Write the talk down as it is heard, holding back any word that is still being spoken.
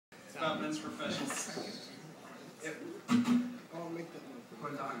about men's professions. Yep. I'm a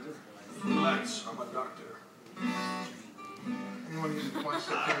doctor. Relax, I'm a doctor. Anyone who watched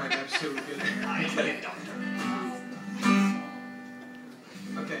that thing like episode would get it. I am a doctor.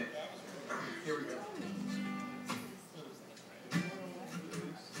 Okay, here we go.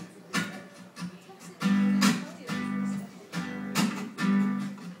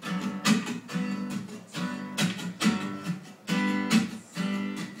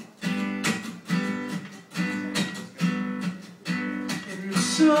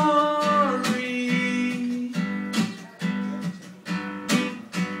 Sorry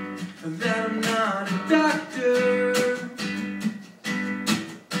that I'm not a doctor.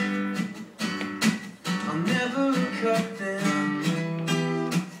 I'll never cut them.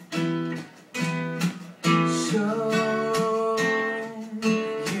 So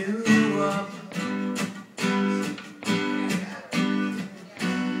you up.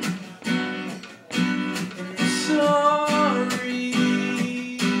 And sorry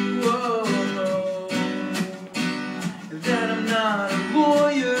that I'm not a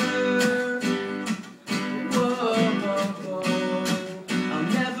lawyer. Whoa, I'll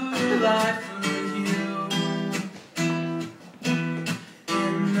never lie for you.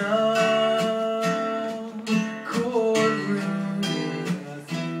 In the courtroom,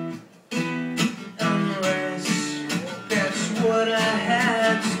 unless that's what I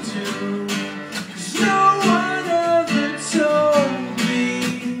had to do. 'Cause no one ever told me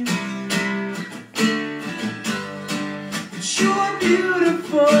you're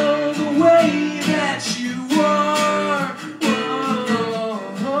beautiful the way that you are. Whoa.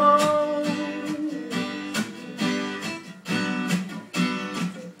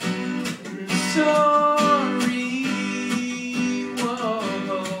 Sorry,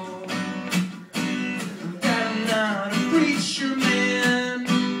 whoa, that I'm not a preacher man.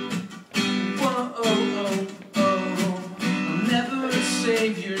 Whoa, I'll never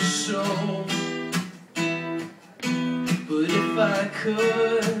save your soul. But if I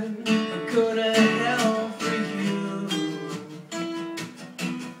could, I'd go to hell for you.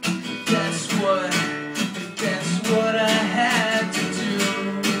 That's what I had to do.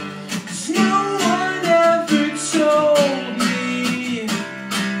 'Cause no one ever told me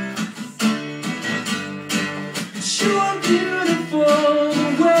that you're beautiful the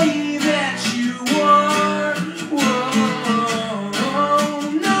way that you are. Whoa,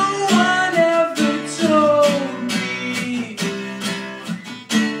 no one ever told me.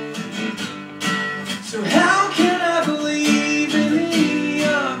 So how can I believe in any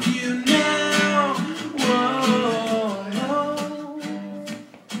of you now? Whoa.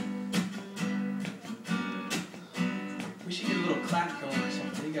 We should get a little clap going or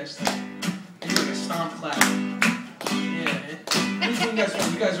something. What do you guys think? Maybe like a stomp clap. Yeah. Anything you guys want?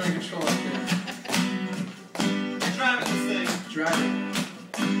 You guys are in control up here. You're driving this thing. Drive it.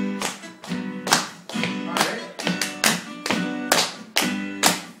 Alright.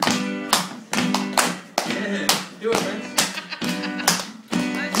 Yeah. Do it, Vince.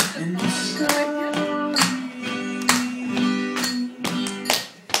 And you're sorry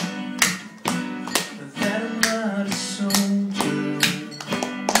that I'm not a soldier.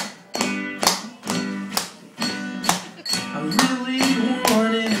 I really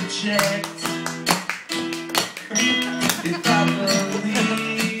want to inject if I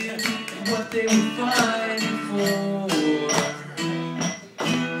believe what they were fighting for.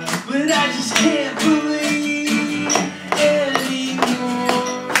 But I just can't believe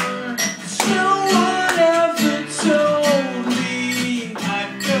anymore. 'Cause no one ever told me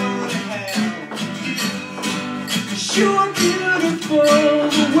I'd go to hell. 'cause you're beautiful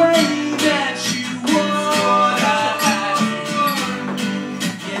the way that you are.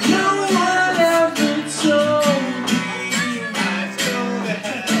 Yeah, no one ever told me I'd go to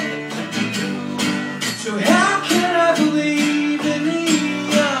hell. So how can I believe in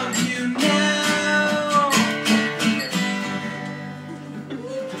any of you now?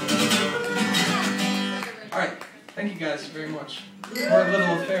 Alright, thank you guys very much. We're a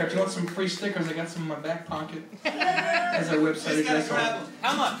little affair. If you want some free stickers, I got some in my back pocket. As our website Just gotta address grab on. them.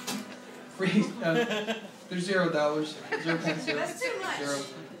 How much? Free, they're $0. 0.0. That's too much. Zero.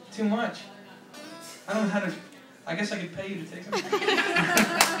 Too much. I don't know how to. I guess I could pay you to take them.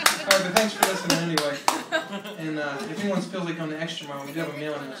 Alright, but thanks for listening anyway. And if anyone feels like going the extra mile, we do have a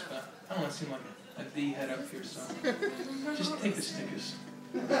mailing list, but I don't want to seem like a D head up here, so just take the stickers.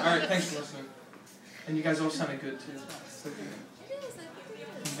 Alright, thanks for listening. And you guys all sounded good too. So good.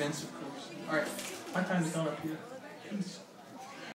 And Vince, of course. Alright, my time's gone up here. Peace.